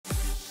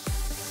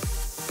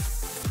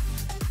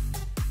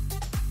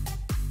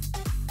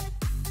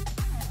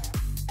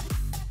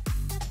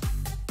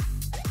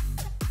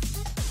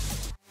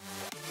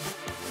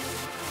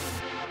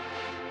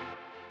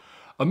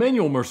A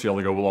manual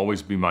Murcielago will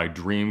always be my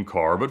dream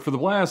car, but for the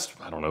last,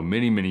 I don't know,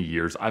 many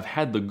years, I've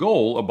had the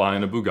goal of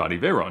buying a Bugatti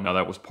Veyron. Now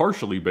that was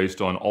partially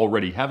based on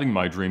already having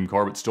my dream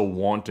car, but still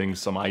wanting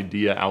some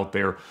idea out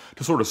there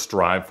to sort of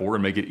strive for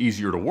and make it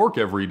easier to work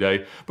every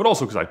day, but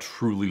also because I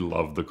truly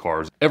love the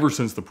cars. Ever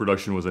since the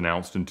production was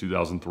announced in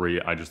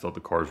 2003, I just thought the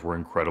cars were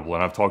incredible.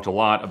 And I've talked a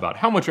lot about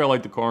how much I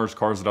like the cars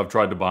that I've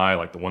tried to buy,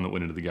 like the one that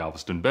went into the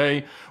Galveston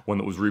Bay, one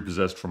that was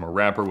repossessed from a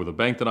rapper with a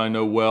bank that I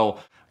know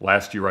well.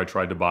 Last year I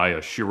tried to buy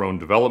a Chiron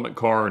development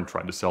car and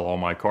tried to sell all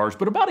my cars,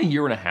 but about a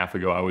year and a half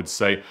ago I would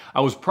say, I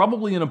was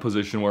probably in a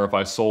position where if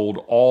I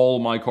sold all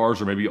my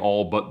cars, or maybe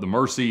all but the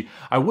Mercy,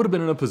 I would have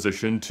been in a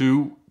position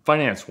to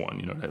finance one,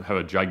 to have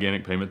a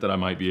gigantic payment that I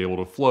might be able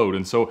to float.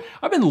 And so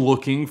I've been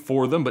looking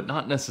for them, but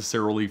not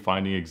necessarily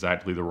finding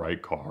exactly the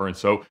right car. And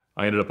so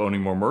I ended up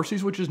owning more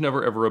Mercies, which is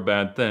never ever a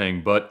bad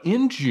thing. But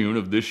in June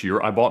of this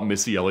year, I bought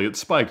Missy Elliott's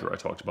Spiker. I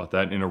talked about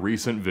that in a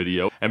recent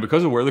video. And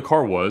because of where the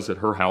car was at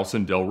her house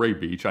in Delray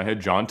Beach, I had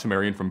John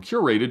Temerian from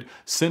Curated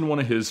send one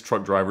of his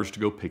truck drivers to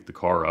go pick the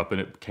car up, and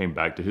it came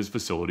back to his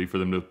facility for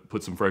them to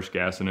put some fresh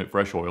gas in it,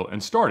 fresh oil,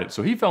 and start it.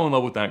 So he fell in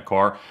love with that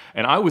car,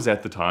 and I was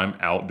at the time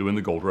out doing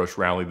the Gold Rush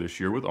Rally this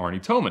year with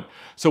Arnie Toman.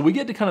 So we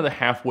get to kind of the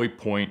halfway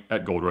point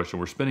at Gold Rush, and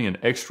we're spending an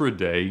extra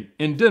day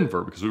in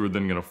Denver because we were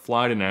then going to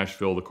fly to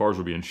Nashville. The cars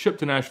were being shipped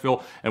to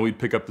Nashville, and we'd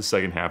pick up the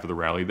second half of the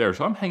rally there.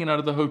 So I'm hanging out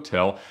at the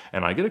hotel,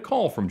 and I get a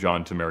call from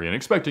John Temerian,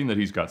 expecting that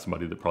he's got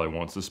somebody that probably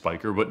wants the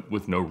Spiker, but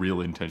with no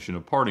real intention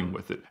of parting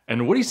with it.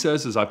 And what he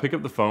says as I pick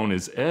up the phone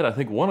is, "Ed, I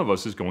think one of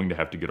us is going to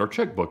have to get our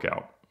checkbook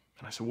out."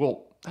 And I said,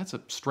 well, that's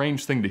a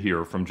strange thing to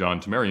hear from John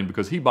Temerian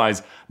because he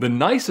buys the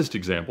nicest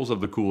examples of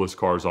the coolest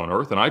cars on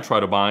earth, and I try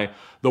to buy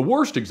the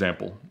worst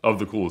example of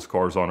the coolest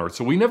cars on earth.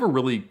 So we never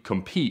really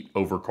compete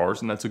over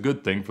cars, and that's a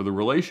good thing for the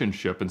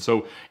relationship. And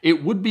so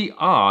it would be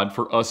odd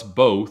for us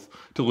both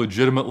to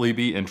legitimately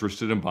be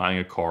interested in buying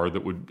a car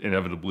that would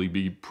inevitably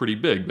be pretty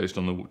big based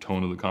on the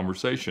tone of the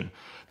conversation.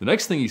 The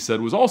next thing he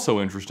said was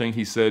also interesting.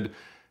 He said,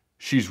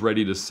 she's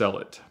ready to sell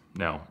it.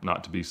 Now,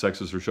 not to be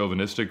sexist or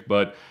chauvinistic,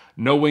 but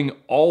knowing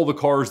all the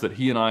cars that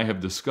he and I have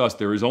discussed,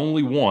 there is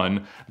only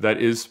one that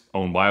is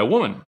owned by a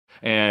woman.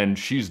 And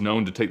she's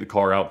known to take the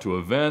car out to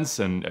events,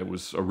 and it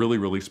was a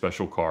really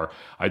special car.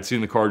 I'd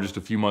seen the car just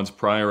a few months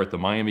prior at the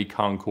Miami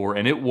Concours,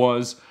 and it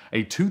was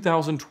a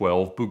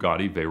 2012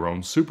 Bugatti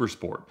Veyron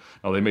Sport.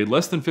 Now, they made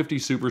less than 50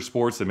 Super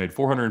Sports. They made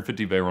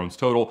 450 Veyrons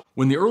total.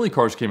 When the early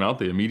cars came out,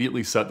 they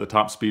immediately set the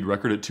top speed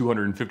record at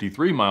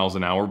 253 miles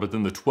an hour, but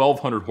then the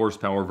 1200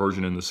 horsepower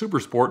version in the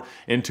Super Sport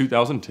in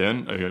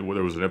 2010,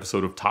 there was an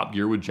episode of Top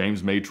Gear with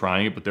James May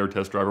trying it, but their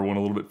test driver went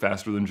a little bit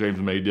faster than James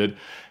May did,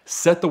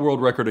 set the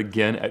world record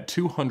again at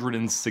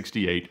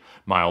 268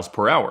 miles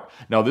per hour.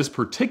 Now, this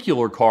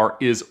particular car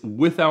is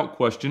without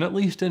question, at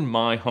least in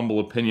my humble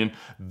opinion,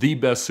 the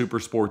best Super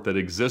Sport that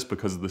exists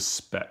because of the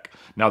spec.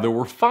 Now, there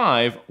were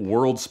 5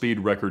 world speed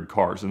record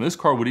cars, and this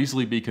car would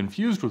easily be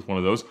confused with one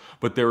of those,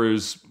 but there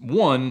is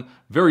one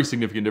very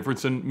significant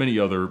difference and many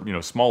other,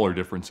 smaller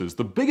differences.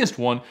 The biggest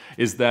one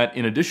is that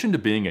in addition to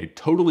being a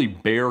totally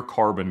bare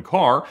carbon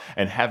car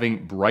and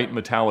having bright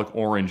metallic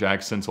orange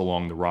accents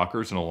along the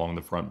rockers and along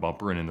the front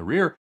bumper and in the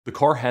rear, the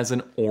car has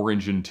an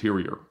orange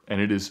interior,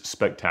 and it is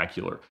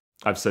spectacular.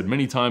 I've said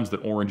many times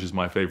that orange is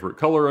my favorite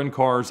color in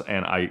cars,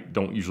 and I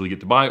don't usually get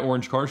to buy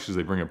orange cars because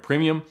they bring a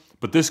premium,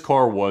 but this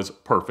car was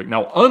perfect.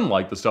 Now,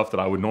 unlike the stuff that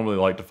I would normally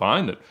like to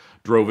find that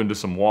drove into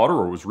some water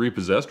or was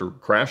repossessed or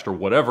crashed or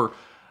whatever,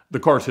 the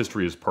car's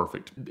history is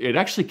perfect. It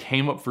actually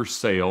came up for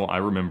sale, I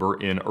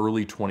remember, in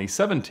early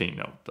 2017.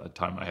 Now, at that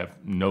time I have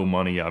no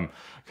money. I'm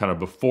kind of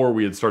before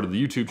we had started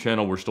the YouTube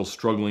channel. We're still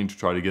struggling to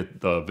try to get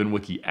the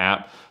VINwiki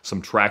app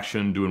some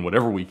traction, doing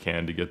whatever we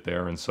can to get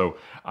there. And so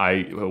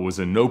I was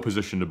in no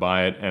position to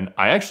buy it. And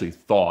I actually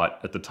thought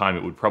at the time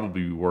it would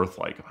probably be worth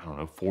like, I don't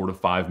know, $4 to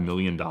 $5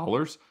 million.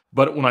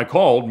 But when I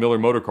called Miller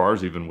Motor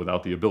Cars, even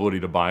without the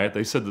ability to buy it,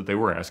 they said that they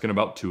were asking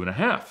about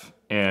 2.5.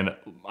 And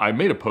I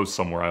made a post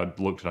somewhere, I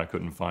looked and I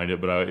couldn't find it,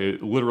 but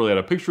it literally had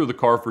a picture of the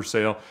car for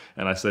sale,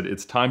 and I said,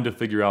 it's time to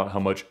figure out how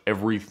much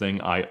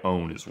everything I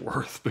own is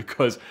worth,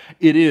 because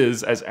it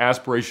is as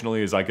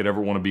aspirationally as I could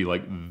ever want to be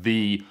like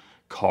the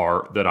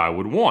car that I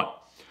would want.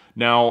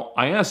 Now,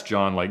 I asked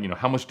John,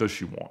 how much does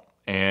she want?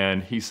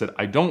 And he said,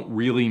 I don't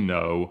really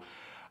know.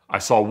 I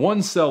saw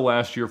one sell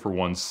last year for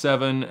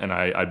 1.7, and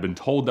I'd been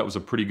told that was a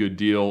pretty good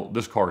deal.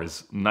 This car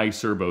is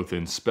nicer, both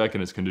in spec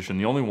and its condition.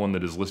 The only one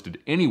that is listed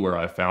anywhere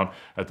I found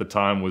at the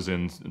time was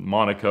in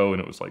Monaco,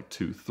 and it was like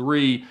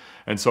 2.3.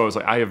 And so I was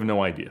like, I have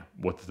no idea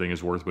what the thing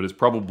is worth, but it's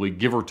probably,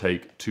 give or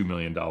take, $2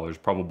 million,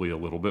 probably a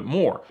little bit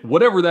more.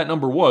 Whatever that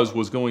number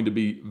was going to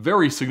be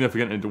very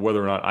significant into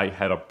whether or not I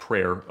had a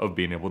prayer of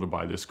being able to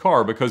buy this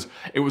car, because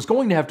it was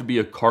going to have to be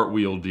a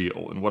cartwheel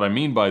deal. And what I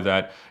mean by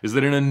that is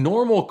that in a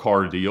normal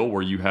car deal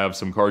where you have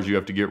some cars you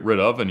have to get rid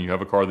of and you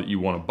have a car that you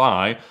want to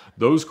buy,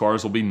 those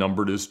cars will be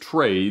numbered as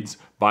trades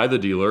by the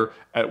dealer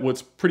at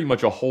what's pretty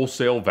much a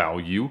wholesale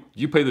value.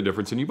 You pay the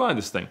difference and you buy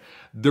this thing.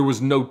 There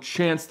was no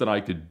chance that I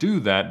could do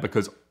that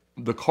because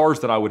the cars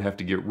that I would have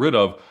to get rid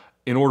of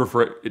in order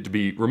for it to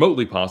be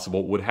remotely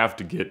possible would have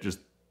to get just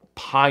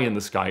pie in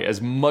the sky,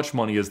 as much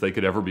money as they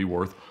could ever be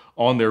worth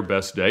on their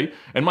best day.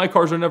 And my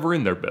cars are never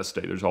in their best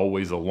day. There's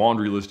always a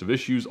laundry list of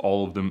issues.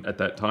 All of them at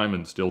that time,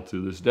 and still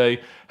to this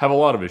day, have a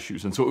lot of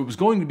issues. And so it was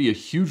going to be a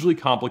hugely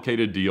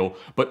complicated deal.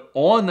 But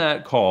on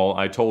that call,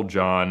 I told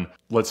John,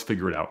 let's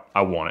figure it out.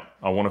 I want it.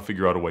 I want to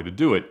figure out a way to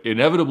do it.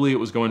 Inevitably, it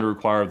was going to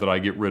require that I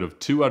get rid of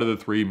 2 out of the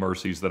 3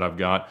 Mercies that I've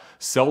got,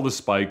 sell the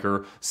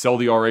Spiker, sell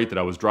the R8 that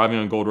I was driving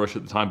on Gold Rush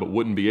at the time, but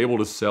wouldn't be able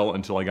to sell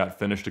until I got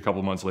finished a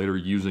couple months later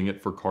using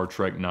it for Car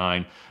Trek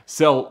 9,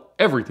 sell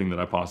everything that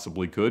I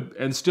possibly could,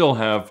 and still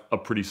have a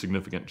pretty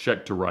significant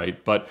check to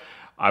write, but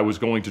I was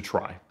going to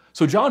try.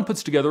 So John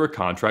puts together a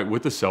contract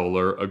with the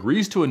seller,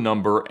 agrees to a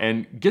number,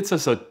 and gets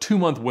us a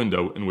 2-month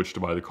window in which to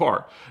buy the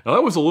car. Now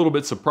that was a little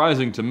bit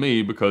surprising to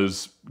me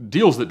because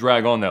deals that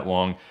drag on that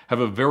long have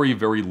a very,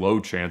 very low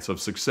chance of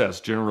success.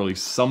 Generally,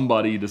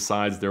 somebody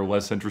decides they're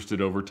less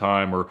interested over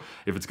time, or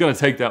if it's going to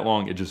take that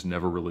long, it just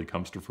never really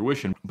comes to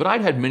fruition. But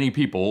I'd had many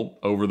people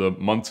over the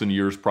months and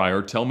years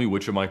prior tell me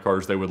which of my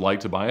cars they would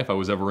like to buy if I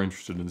was ever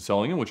interested in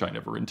selling them, which I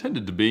never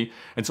intended to be.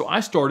 And so I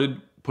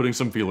started putting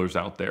some feelers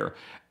out there.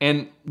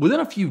 And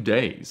within a few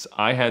days,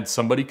 I had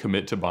somebody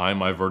commit to buy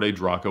my Verde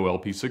Draco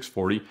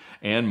LP640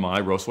 and my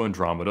Rosso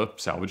Andromeda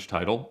salvage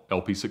title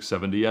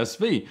LP670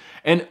 SV.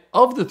 And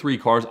of the 3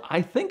 cars,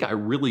 I think I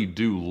really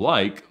do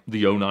like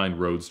the '09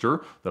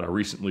 Roadster that I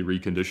recently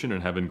reconditioned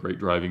and have in great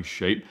driving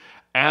shape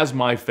as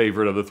my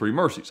favorite of the 3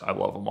 Mercies. I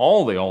love them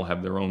all. They all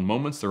have their own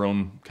moments, their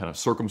own kind of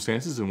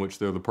circumstances in which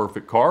they're the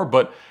perfect car.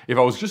 But if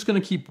I was just going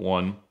to keep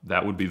one,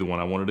 that would be the one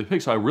I wanted to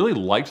pick. So I really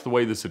liked the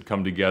way this had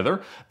come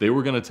together. They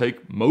were going to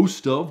take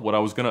most of what I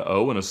was going to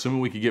owe, and assuming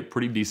we could get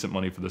pretty decent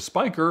money for the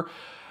Spiker,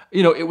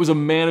 you know, it was a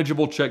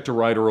manageable check to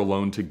write or a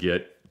loan to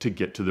get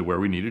to where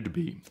we needed to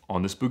be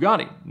on this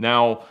Bugatti.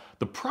 Now,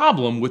 the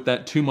problem with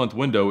that 2-month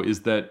window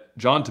is that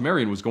John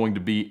Temerian was going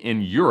to be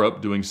in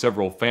Europe doing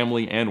several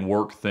family and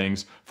work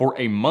things for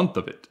a month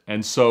of it.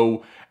 And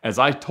so as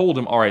I told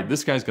him, all right,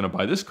 this guy's going to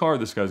buy this car,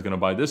 this guy's going to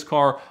buy this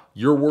car,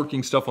 you're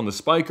working stuff on the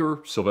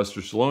Spiker. Sylvester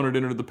Stallone had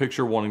entered the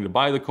picture wanting to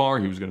buy the car.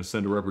 He was going to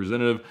send a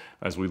representative.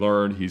 As we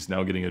learned, he's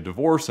now getting a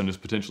divorce and is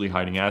potentially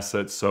hiding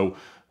assets. So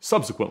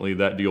subsequently,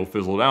 that deal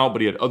fizzled out,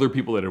 but he had other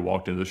people that had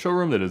walked into the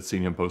showroom that had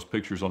seen him post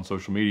pictures on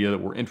social media that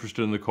were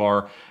interested in the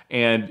car.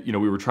 And, you know,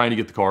 we were trying to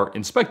get the car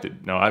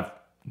inspected. Now, I've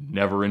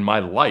never in my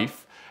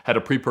life had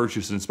a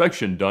pre-purchase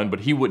inspection done, but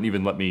he wouldn't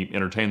even let me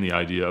entertain the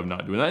idea of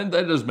not doing that. And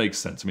that does make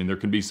sense. I mean, there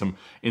can be some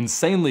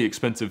insanely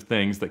expensive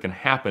things that can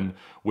happen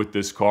with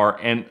this car,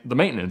 and the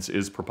maintenance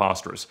is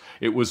preposterous.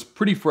 It was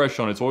pretty fresh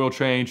on its oil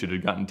change. It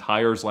had gotten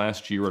tires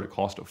last year at a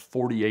cost of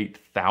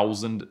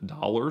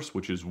 $48,000,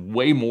 which is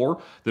way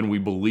more than we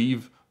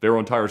believe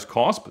Veyron tires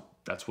cost, but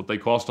that's what they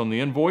cost on the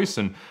invoice,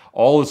 and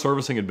all the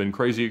servicing had been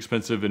crazy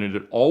expensive, and it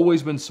had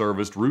always been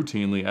serviced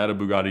routinely at a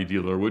Bugatti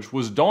dealer, which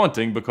was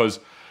daunting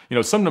because, you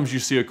know, sometimes you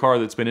see a car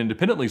that's been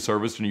independently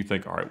serviced and you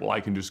think, all right, well,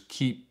 I can just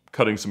keep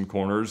cutting some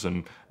corners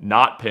and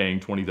not paying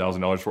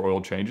 $20,000 for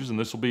oil changes, and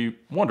this will be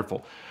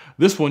wonderful.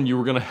 This one, you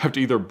were going to have to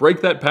either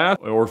break that path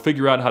or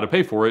figure out how to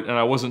pay for it, and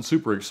I wasn't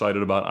super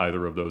excited about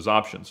either of those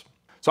options.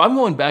 So I'm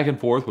going back and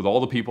forth with all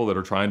the people that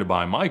are trying to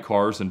buy my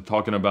cars and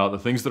talking about the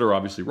things that are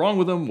obviously wrong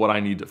with them, what I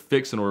need to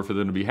fix in order for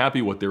them to be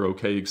happy, what they're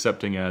okay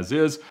accepting as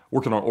is,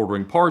 working on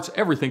ordering parts,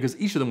 everything, because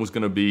each of them was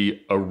going to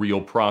be a real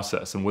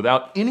process. And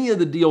without any of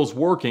the deals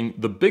working,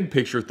 the big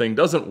picture thing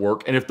doesn't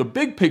work. And if the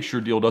big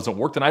picture deal doesn't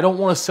work, then I don't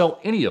want to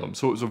sell any of them.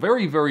 So it was a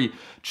very, very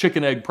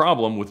chicken egg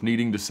problem with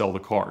needing to sell the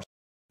cars.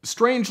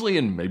 Strangely,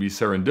 and maybe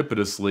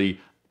serendipitously,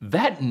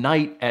 that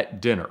night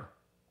at dinner,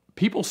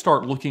 people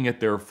start looking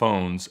at their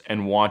phones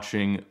and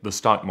watching the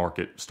stock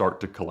market start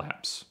to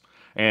collapse.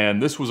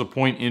 And this was a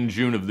point in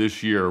June of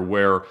this year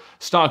where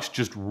stocks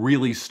just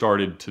really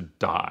started to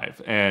dive.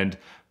 And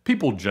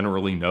people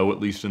generally know, at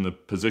least in the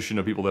position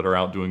of people that are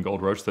out doing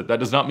Gold Rush, that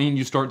does not mean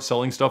you start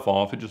selling stuff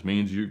off. It just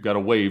means you've got a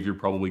wave you're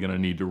probably going to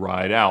need to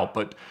ride out.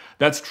 But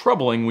that's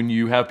troubling when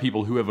you have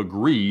people who have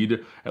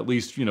agreed, at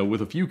least, you know,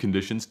 with a few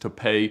conditions, to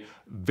pay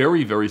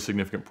very, very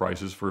significant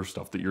prices for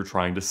stuff that you're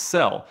trying to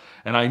sell.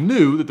 And I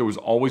knew that there was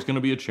always going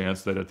to be a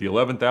chance that at the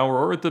 11th hour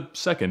or at the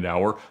 2nd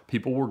hour,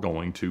 people were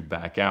going to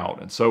back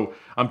out. And so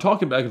I'm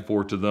talking back and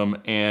forth to them,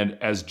 and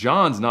as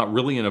John's not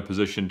really in a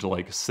position to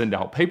like send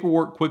out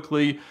paperwork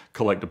quickly,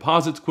 collect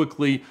deposits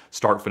quickly,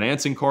 start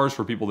financing cars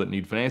for people that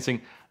need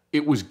financing,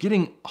 it was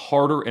getting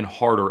harder and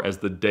harder as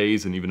the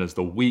days and even as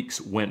the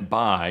weeks went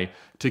by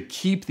to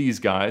keep these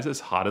guys, as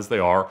hot as they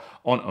are,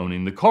 on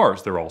owning the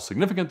cars. They're all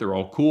significant, they're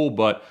all cool,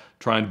 but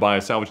trying to buy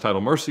a salvage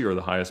title Mercy or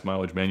the highest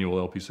mileage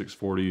manual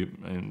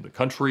LP640 in the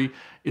country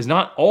is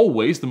not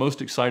always the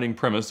most exciting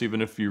premise,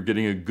 even if you're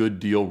getting a good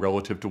deal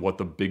relative to what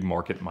the big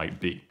market might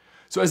be.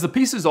 So as the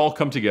pieces all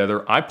come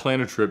together, I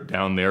plan a trip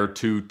down there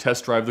to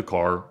test drive the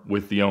car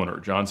with the owner.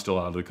 John's still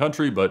out of the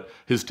country, but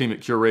his team at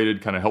Curated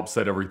kind of helps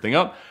set everything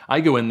up. I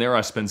go in there,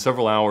 I spend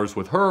several hours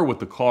with her, with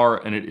the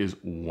car, and it is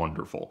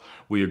wonderful.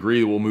 We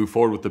agree that we'll move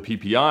forward with the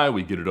PPI,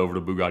 we get it over to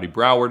Bugatti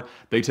Broward.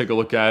 They take a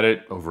look at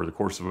it over the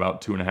course of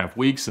about 2.5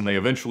 weeks, and they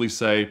eventually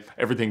say,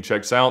 everything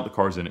checks out, the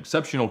car's in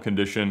exceptional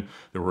condition.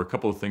 There were a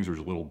couple of things, there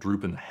was a little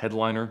droop in the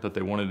headliner that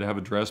they wanted to have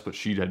addressed, but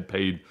she had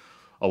paid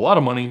a lot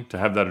of money to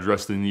have that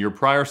addressed in the year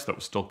prior, so that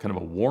was still kind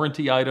of a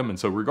warranty item. And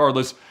so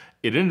regardless,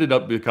 it ended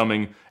up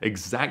becoming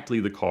exactly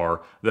the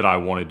car that I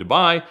wanted to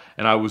buy.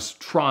 And I was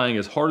trying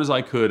as hard as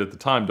I could at the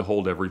time to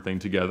hold everything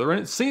together.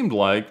 And it seemed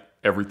like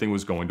everything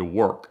was going to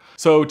work.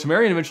 So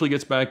Temerian eventually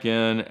gets back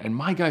in, and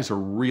my guys are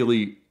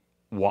really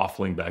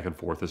waffling back and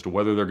forth as to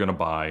whether they're gonna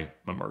buy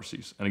my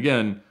Mercies. And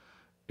again,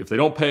 if they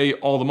don't pay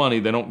all the money,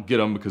 they don't get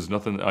them, because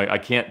I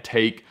can't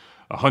take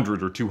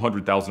 $100,000 or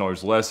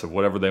 $200,000 less of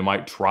whatever they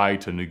might try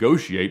to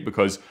negotiate,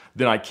 because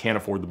then I can't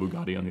afford the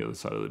Bugatti on the other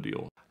side of the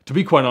deal. To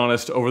be quite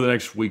honest, over the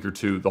next week or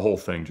two, the whole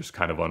thing just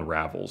kind of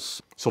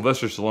unravels.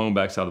 Sylvester Stallone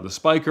backs out of the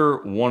spiker.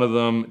 One of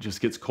them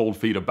just gets cold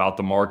feet about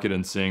the market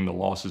and seeing the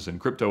losses in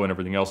crypto and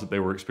everything else that they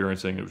were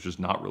experiencing. It was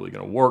just not really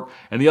going to work.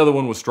 And the other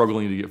one was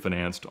struggling to get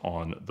financed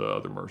on the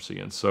other Mercy.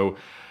 And so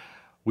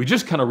we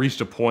just kind of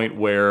reached a point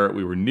where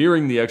we were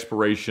nearing the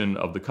expiration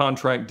of the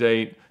contract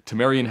date.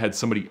 Temerian had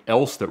somebody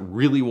else that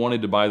really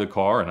wanted to buy the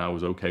car, and I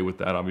was okay with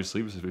that,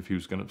 obviously, if he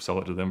was going to sell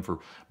it to them for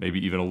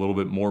maybe even a little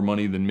bit more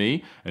money than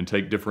me and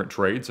take different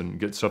trades and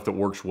get stuff that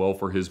works well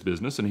for his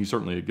business. And he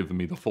certainly had given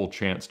me the full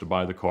chance to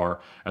buy the car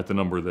at the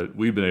number that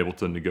we've been able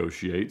to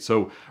negotiate.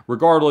 So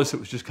regardless, it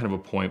was just kind of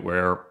a point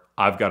where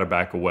I've got to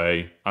back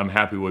away. I'm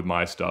happy with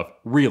my stuff.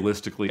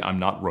 Realistically, I'm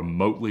not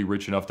remotely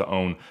rich enough to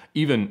own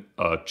even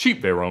a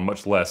cheap Veyron,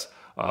 much less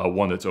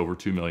one that's over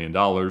 $2 million.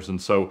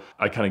 And so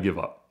I kind of give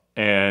up.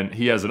 And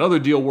he has another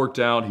deal worked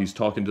out. He's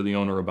talking to the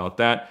owner about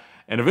that.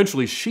 And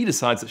eventually she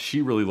decides that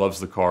she really loves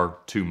the car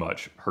too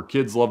much. Her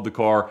kids love the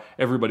car.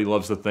 Everybody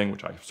loves the thing,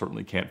 which I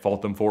certainly can't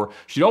fault them for.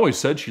 She'd always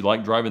said she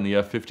liked driving the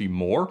F50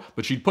 more,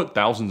 but she'd put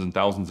thousands and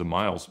thousands of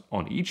miles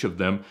on each of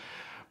them.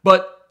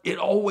 But it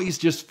always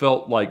just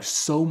felt like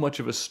so much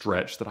of a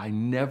stretch that I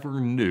never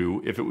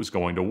knew if it was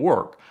going to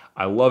work.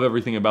 I love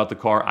everything about the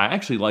car. I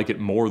actually like it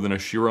more than a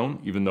Chiron,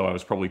 even though I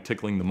was probably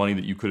tickling the money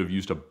that you could have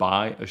used to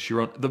buy a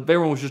Chiron. The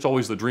Veyron was just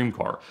always the dream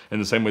car, in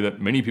the same way that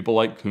many people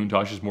like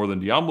Countaches more than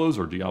Diablos,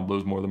 or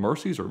Diablos more than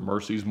Mercies, or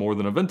Mercies more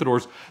than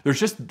Aventadors. There's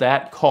just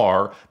that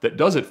car that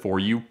does it for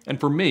you, and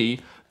for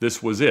me,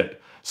 this was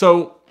it.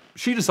 So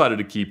she decided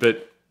to keep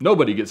it.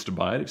 Nobody gets to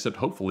buy it, except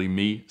hopefully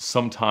me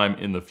sometime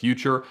in the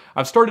future.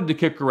 I've started to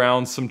kick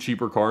around some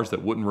cheaper cars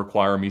that wouldn't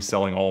require me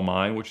selling all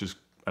mine, which is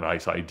a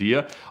nice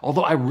idea.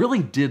 Although I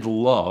really did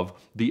love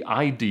the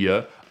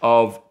idea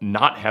of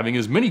not having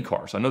as many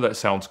cars. I know that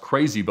sounds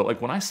crazy, but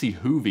like when I see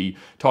Hoovy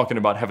talking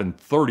about having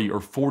 30 or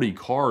 40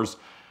 cars,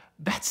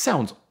 that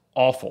sounds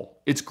awful.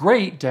 It's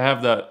great to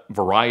have that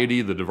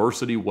variety, the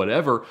diversity,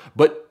 whatever,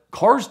 but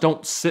cars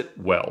don't sit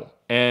well.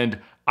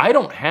 And I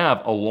don't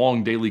have a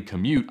long daily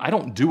commute. I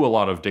don't do a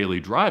lot of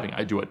daily driving.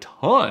 I do a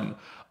ton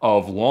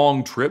of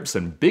long trips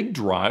and big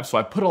drives, so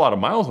I put a lot of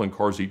miles on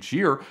cars each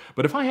year.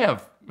 But if I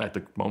have, at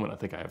the moment, I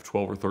think I have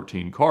 12 or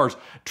 13 cars,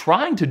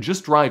 trying to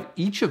just drive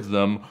each of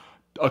them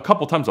a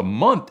couple times a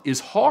month is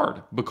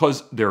hard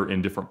because they're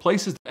in different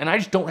places, and I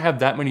just don't have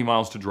that many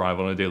miles to drive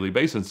on a daily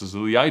basis.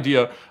 So the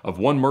idea of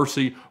one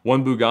Mercy,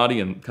 one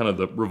Bugatti, and kind of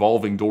the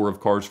revolving door of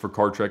cars for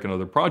Car Trek and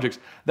other projects,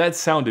 that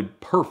sounded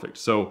perfect.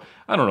 So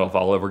I don't know if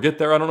I'll ever get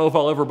there. I don't know if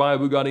I'll ever buy a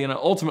Bugatti, and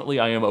ultimately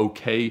I am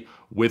okay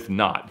with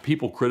not.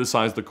 People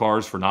criticize the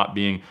cars for not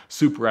being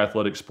super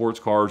athletic sports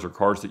cars or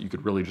cars that you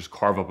could really just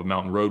carve up a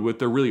mountain road with.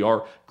 There really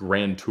are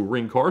grand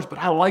touring cars, but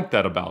I like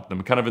that about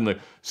them. Kind of in the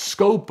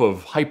scope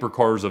of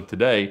hypercars of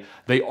today,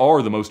 they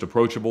are the most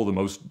approachable, the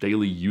most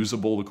daily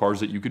usable, the cars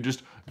that you could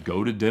just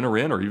go to dinner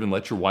in or even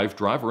let your wife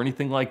drive or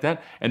anything like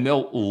that, and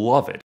they'll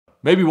love it.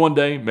 Maybe one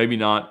day, maybe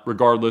not.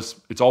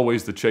 Regardless, it's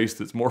always the chase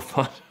that's more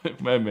fun.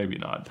 Maybe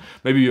not.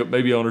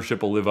 Maybe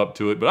ownership will live up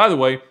to it. But either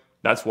way,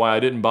 that's why I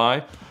didn't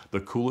buy the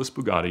coolest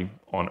Bugatti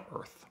on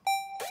earth.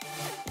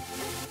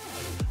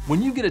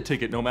 When you get a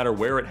ticket, no matter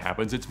where it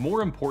happens, it's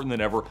more important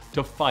than ever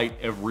to fight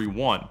every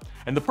one.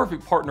 And the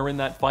perfect partner in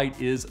that fight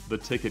is the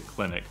Ticket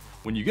Clinic.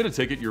 When you get a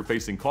ticket, you're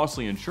facing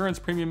costly insurance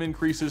premium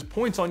increases,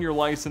 points on your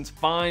license,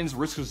 fines,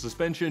 risk of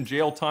suspension,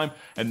 jail time,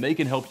 and they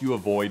can help you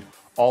avoid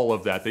all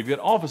of that. They've got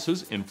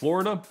offices in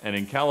Florida and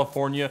in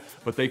California,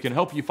 but they can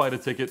help you fight a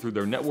ticket through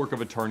their network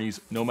of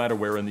attorneys no matter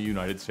where in the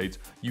United States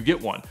you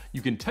get one.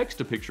 You can text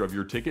a picture of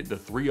your ticket to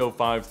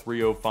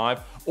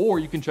 305-305, or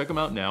you can check them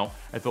out now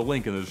at the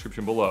link in the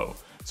description below.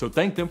 So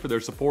thank them for their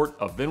support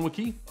of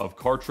VINwiki, of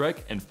Car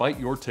Trek, and fight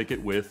your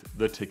ticket with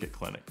the Ticket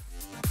Clinic.